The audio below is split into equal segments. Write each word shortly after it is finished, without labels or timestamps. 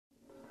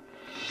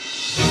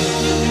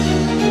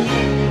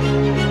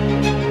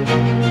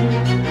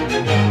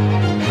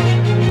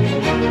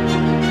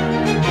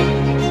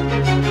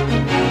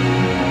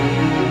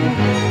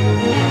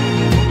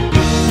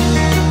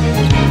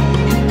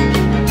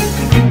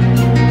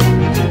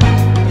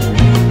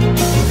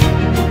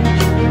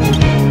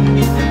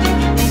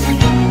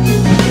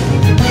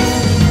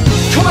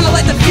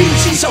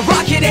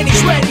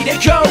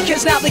go,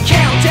 cause now the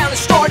countdown has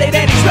started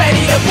and he's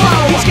ready to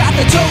blow. He's got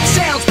the dope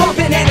sounds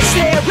bumping and his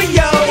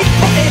stereo,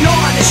 putting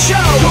on a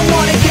show. Don't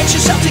wanna get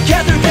yourself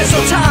together, there's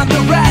no time to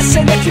rest.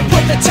 And if you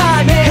put the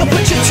time in, he'll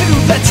put you to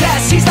the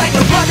test. He's like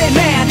a running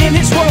man and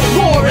his world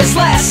war is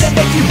less. And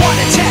if you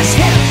wanna test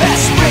him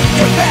best, bring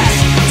your best.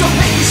 Don't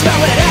make me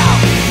spell it out,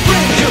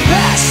 bring your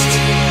best.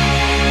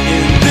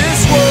 In this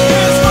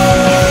world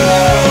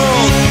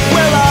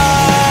where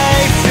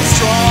life is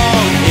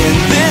strong, in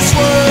this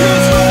world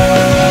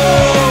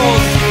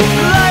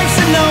life's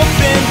an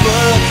open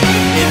book.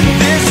 In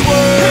this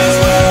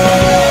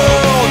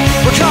world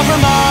where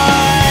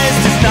compromise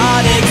does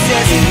not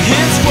exist. In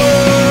his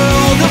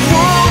world of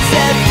rules,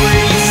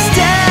 every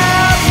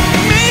step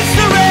meets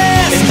the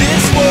rest. In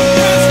this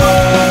world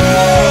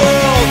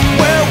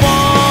where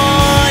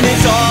one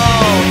is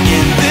all.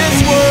 In this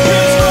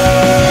world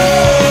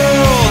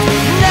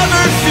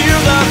never fear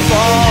the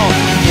fall.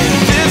 In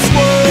this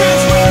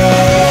world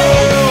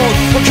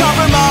where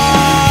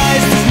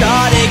compromise does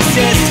not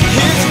exist.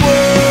 His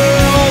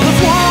world of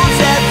rules,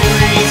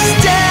 every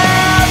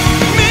step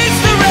meets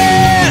the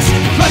rest.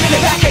 Running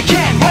it back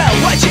again, well,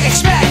 what'd you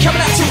expect?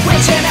 Coming out to win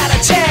 10 out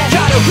of 10.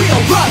 Got a real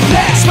rough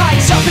neck,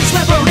 spikes up his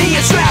livery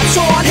and straps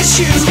on his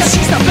shoes. Cause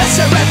he's the best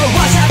there ever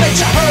was, haven't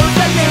you heard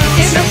the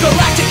news?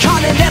 Intergalactic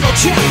continental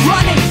champ,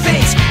 running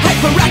things,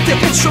 hyperactive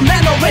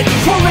instrumental and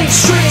pulling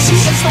strings. He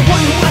is the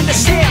one who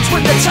understands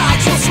when the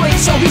tides will swing.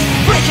 So he's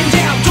breaking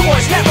down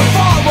doors, never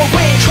far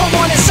away. Come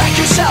on and psych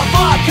yourself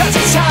up, cause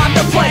it's time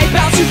to play.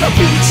 Bounce to the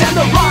beats and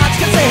the rhymes,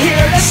 cause they're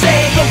here to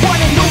stay. The one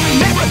and only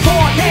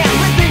marathon man,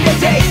 living the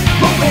day.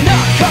 Rolling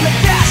up, coming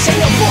fast, and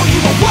they'll blow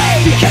you away.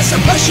 Because the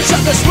pressures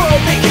of this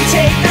world, they can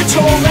take their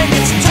toll. And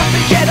it's tough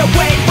to get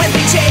away when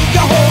they take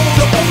a hold.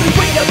 The only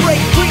way to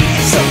break free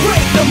is to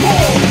break the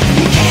mold.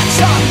 You can't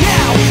stop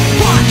now,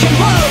 rock and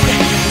load.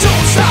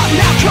 Don't stop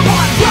now, come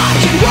on, rock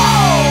and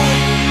roll.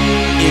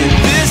 In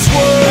this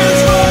world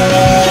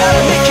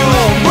Gotta make your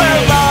own where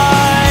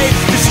life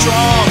is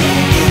strong.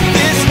 In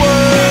this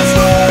world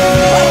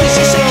Life is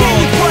just a game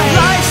you play.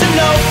 life's an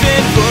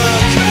open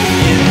book.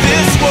 In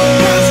this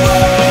world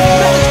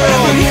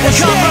here to where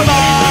stay.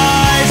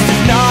 compromise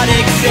does not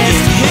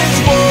exist. His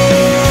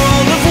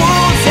world of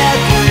rules,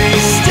 every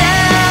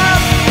step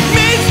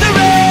meets the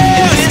rest.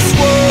 In this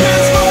world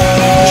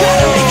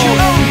Gotta make your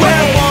own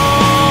where way.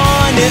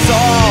 one is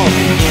all.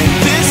 In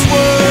this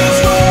world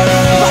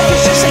Life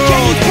is just a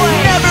game you play.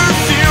 never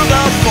fear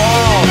the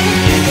fall.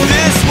 In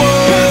this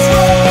world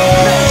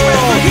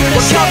here to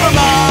where stay.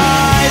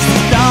 compromise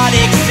does not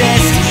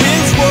exist.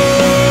 His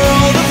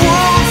world of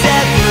rules,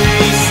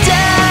 every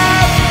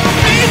step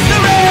meets the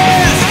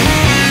rest.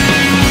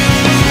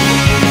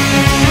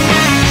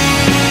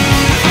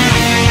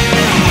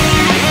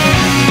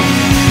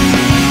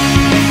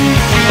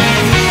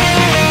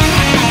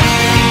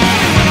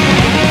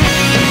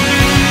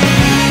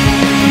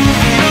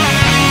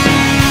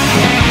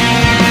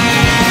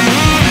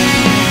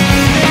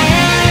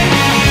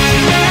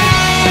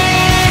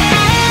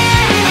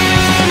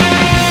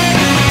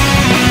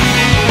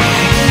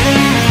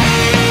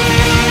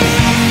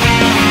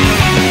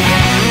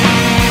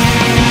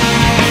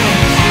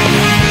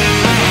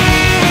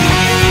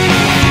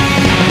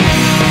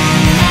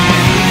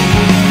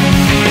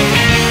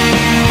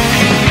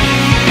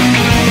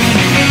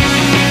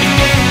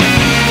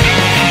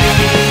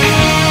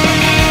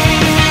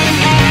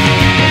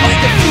 Like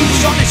the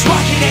fuse on his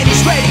rocket and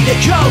he's ready to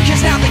go.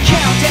 Cause now the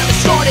countdown has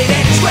started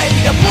and he's ready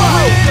to blow.